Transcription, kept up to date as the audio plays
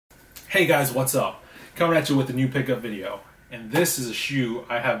Hey guys, what's up? Coming at you with a new pickup video, and this is a shoe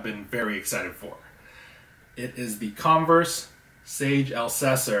I have been very excited for. It is the Converse Sage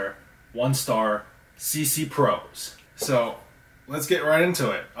Elesesser 1-star CC Pros. So let's get right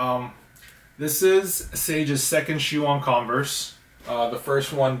into it. This is Sage's second shoe on Converse. The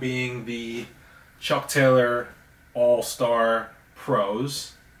first one being the Chuck Taylor All-Star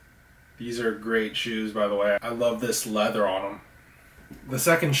Pros. These are great shoes, by the way. I love this leather on them. The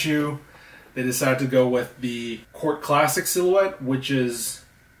second shoe, they decided to go with the Court Classic silhouette, which is,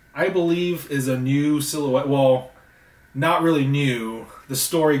 I believe, is a new silhouette. Well, not really new. The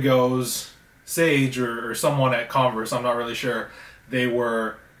story goes, Sage or someone at Converse, I'm not really sure, they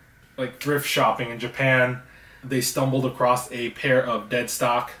were like thrift shopping in Japan. They stumbled across a pair of dead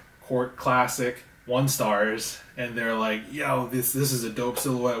stock Court Classic 1-stars, and they're like, yo, this is a dope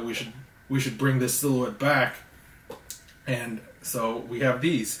silhouette. We should bring this silhouette back. And so we have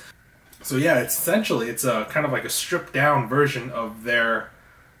these. So yeah, it's a kind of like a stripped down version of their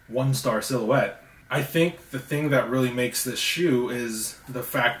 1-star silhouette. I think the thing that really makes this shoe is the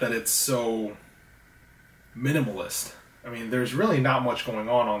fact that it's so minimalist. I mean, there's really not much going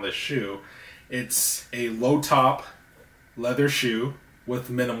on this shoe. It's a low top leather shoe with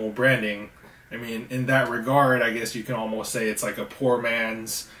minimal branding. I mean, in that regard, I guess you can almost say it's like a poor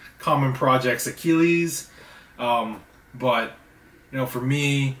man's Common Projects Achilles. But you know, for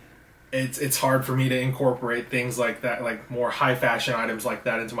me, it's hard for me to incorporate things like that, like more high fashion items like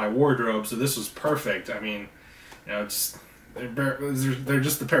that, into my wardrobe. So this was perfect. I mean, you know, they're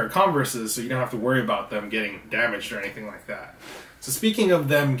just a pair of Converses, so you don't have to worry about them getting damaged or anything like that. So speaking of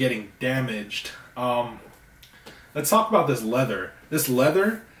them getting damaged, let's talk about this leather. This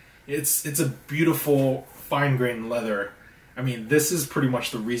leather, it's a beautiful fine grained leather. I mean, this is pretty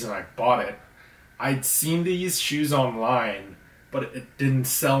much the reason I bought it. I'd seen these shoes online, but it didn't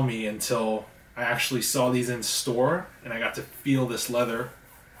sell me until I actually saw these in store and I got to feel this leather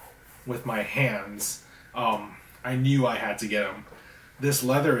with my hands. I knew I had to get them. This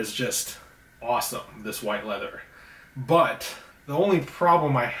leather is just awesome, this white leather. But the only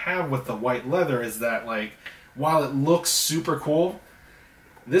problem I have with the white leather is that, like, while it looks super cool,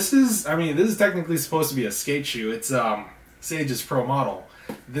 this is technically supposed to be a skate shoe. It's Sage's Pro model.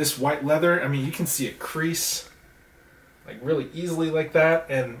 This white leather, I mean, you can see a crease like really easily like that.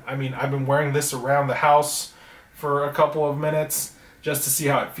 And I mean, I've been wearing this around the house for a couple of minutes just to see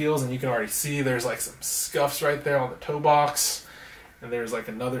how it feels, and you can already see there's like some scuffs right there on the toe box, and there's like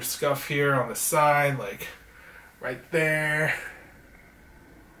another scuff here on the side, like right there.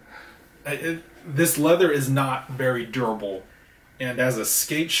 This leather is not very durable, and as a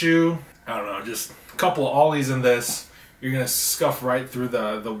skate shoe, I don't know, just a couple of ollies in this, you're gonna scuff right through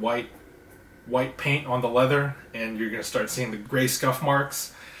the white paint on the leather, and you're gonna start seeing the gray scuff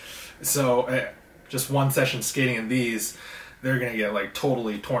marks. So just one session skating in these, they're gonna get like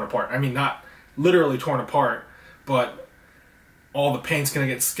totally torn apart. I mean, not literally torn apart, but all the paint's gonna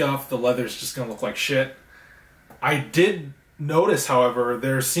get scuffed, the leather's just gonna look like shit. I did notice, however,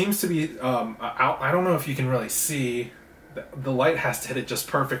 there seems to be I don't know if you can really see, the light has to hit it just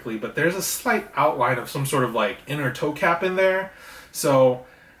perfectly, but there's a slight outline of some sort of like inner toe cap in there. So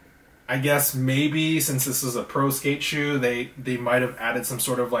I guess maybe since this is a pro skate shoe, they might have added some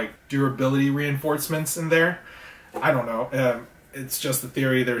sort of like durability reinforcements in there. I don't know. It's just a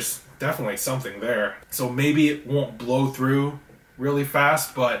theory. There's definitely something there. So maybe it won't blow through really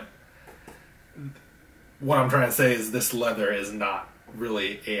fast, but what I'm trying to say is this leather is not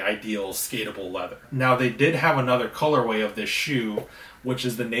really a ideal skatable leather. Now, they did have another colorway of this shoe, which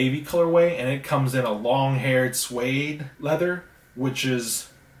is the navy colorway, and it comes in a long-haired suede leather, which is,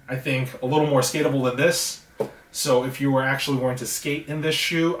 I think, a little more skatable than this. So if you were actually going to skate in this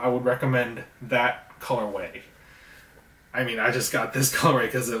shoe, I would recommend that colorway. I mean, I just got this colorway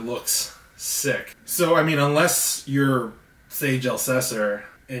because it looks sick. So, I mean, unless you're Sage Elesesser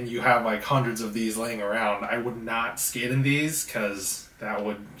and you have like hundreds of these laying around, I would not skate in these because that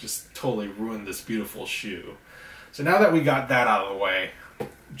would just totally ruin this beautiful shoe. So now that we got that out of the way,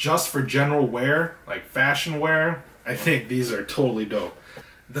 just for general wear, like fashion wear, I think these are totally dope.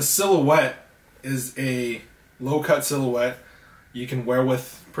 The silhouette is a low-cut silhouette you can wear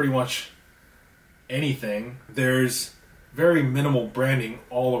with pretty much anything. There's very minimal branding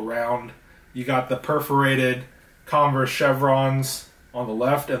all around. You got the perforated Converse chevrons on the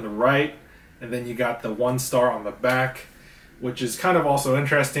left and the right, and then you got the 1-star on the back, which is kind of also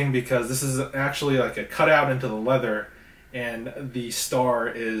interesting because this is actually like a cutout into the leather, and the star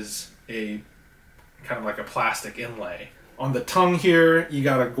is a kind of like a plastic inlay. On the tongue here, you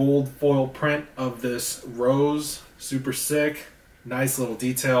got a gold foil print of this rose, super sick, nice little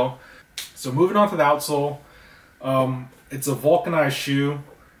detail. So moving on to the outsole, it's a vulcanized shoe,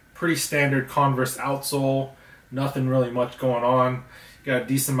 pretty standard Converse outsole, nothing really much going on. Got a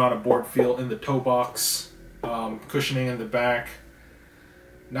decent amount of board feel in the toe box, cushioning in the back.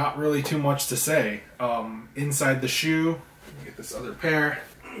 Not really too much to say. Inside the shoe, get this other pair.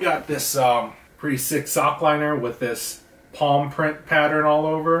 You got this pretty sick sock liner with this palm print pattern all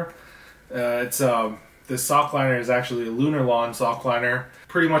over. This sock liner is actually a Lunar Lawn sock liner,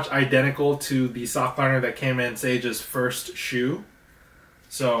 pretty much identical to the sock liner that came in Sage's first shoe.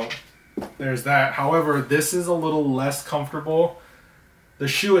 So there's that. However, this is a little less comfortable. The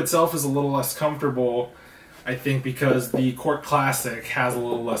shoe itself is a little less comfortable, I think, because the Court Classic has a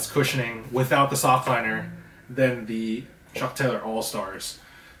little less cushioning without the sock liner than the Chuck Taylor All-Stars.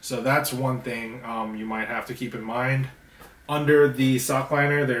 So that's one thing you might have to keep in mind. Under the sock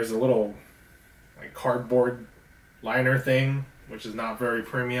liner, there's a little like cardboard liner thing, which is not very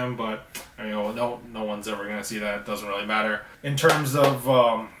premium, but I mean, no one's ever gonna see that. It doesn't really matter. In terms of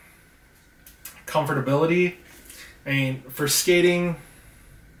comfortability, I mean, for skating,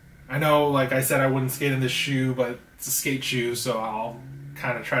 I know, like I said, I wouldn't skate in this shoe, but it's a skate shoe, so I'll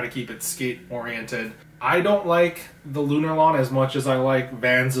kind of try to keep it skate oriented. I don't like the Lunar Lawn as much as I like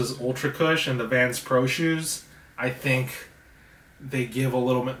Vans' Ultra Cush and the Vans Pro shoes. I think they give a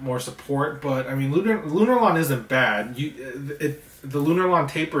little bit more support, but I mean, Lunar Lawn isn't bad. The Lunar Lawn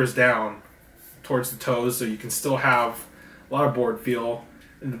tapers down towards the toes, so you can still have a lot of board feel.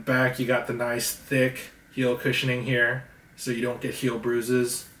 In the back, you got the nice thick heel cushioning here, so you don't get heel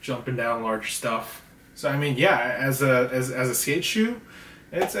bruises jumping down large stuff. So I mean, yeah, as a skate shoe,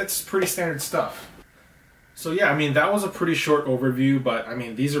 it's pretty standard stuff. So yeah, I mean, that was a pretty short overview, but I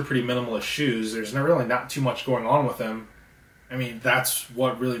mean, these are pretty minimalist shoes. There's really not too much going on with them. I mean, that's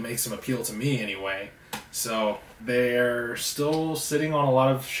what really makes them appeal to me anyway. So they're still sitting on a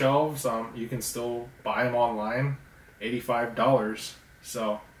lot of shelves. You can still buy them online, $85.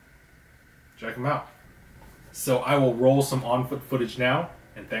 So check them out. So I will roll some on-foot footage now,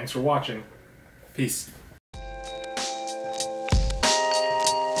 and thanks for watching. Peace.